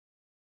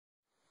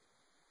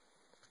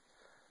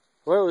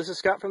Hello, this is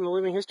Scott from the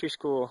Living History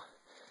School,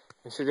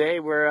 and today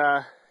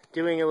we're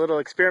doing a little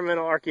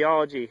experimental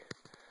archaeology.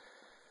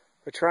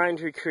 We're trying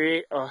to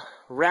create a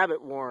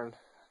rabbit warren.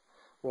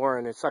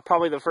 It's like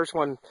probably the first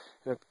one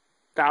in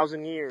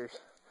 1,000 years.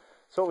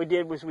 So what we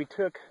did was we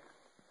took,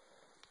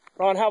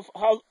 Ron, how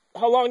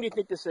long do you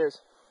think this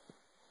is?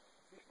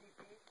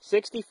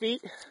 60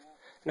 feet?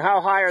 And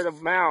how high are the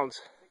mounds?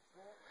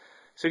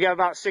 So we got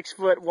about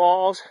 6-foot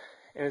walls,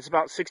 and it's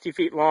about 60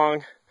 feet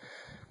long.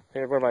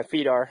 There where my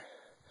feet are,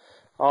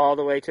 all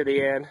the way to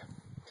the end.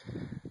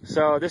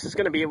 So this is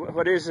going to be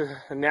what is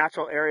a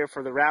natural area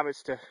for the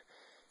rabbits to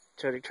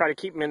try to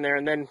keep them in there.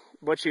 And then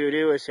what you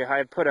do is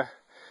I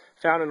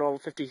found an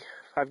old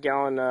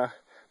 55-gallon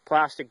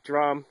plastic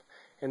drum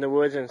in the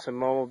woods and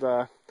some old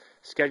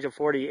Schedule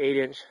 40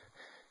 8-inch,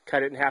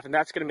 cut it in half, and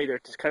that's going to be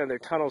their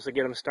tunnels to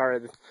get them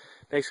started.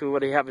 Basically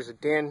what they have is a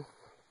den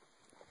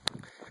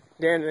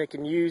they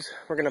can use.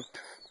 We're going to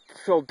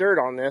fill dirt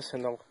on this,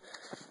 and they'll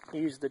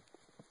use the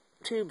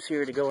tubes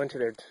here to go into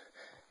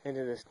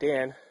this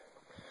den,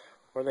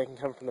 or they can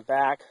come from the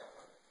back,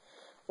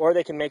 or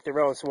they can make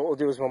their own. So what we'll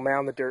do is we'll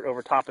mound the dirt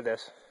over top of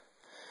this,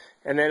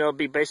 and then it'll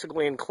be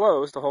basically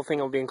enclosed. The whole thing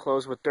will be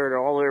enclosed with dirt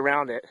all the way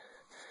around it.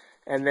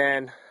 And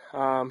then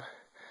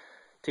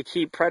to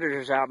keep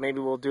predators out, maybe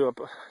we'll we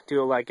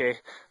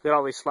got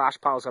all these slash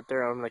piles up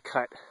there. I'm going to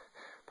cut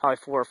probably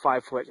 4 or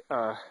 5 foot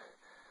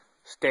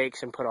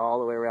stakes and put it all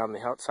the way around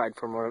the outside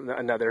for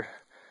another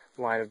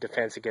line of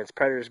defense against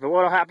predators. But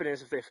what will happen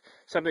is if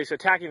somebody's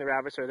attacking the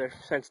rabbits or they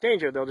sense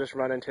danger, they'll just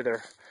run into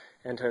their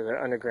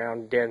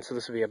underground den. So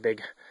this will be a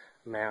big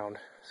mound.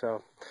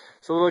 So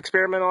it's a little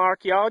experimental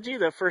archaeology,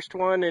 the first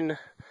one in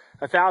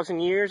 1,000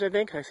 years, I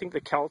think. I think the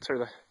Celts or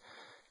the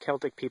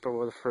Celtic people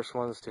were the first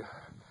ones to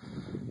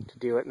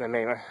do it, and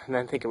then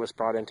I think it was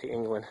brought into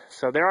England.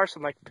 So there are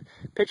some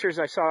pictures.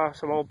 I saw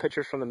some old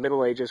pictures from the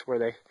Middle Ages where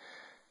they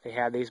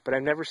had these, but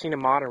I've never seen a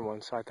modern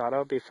one. So I thought it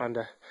would be fun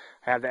to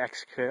have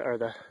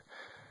the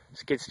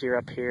skid steer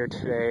up here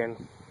today,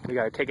 and we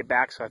got to take it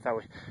back. So I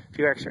thought a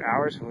few extra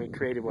hours, and we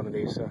created one of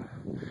these. So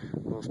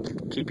we'll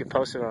keep you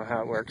posted on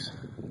how it works.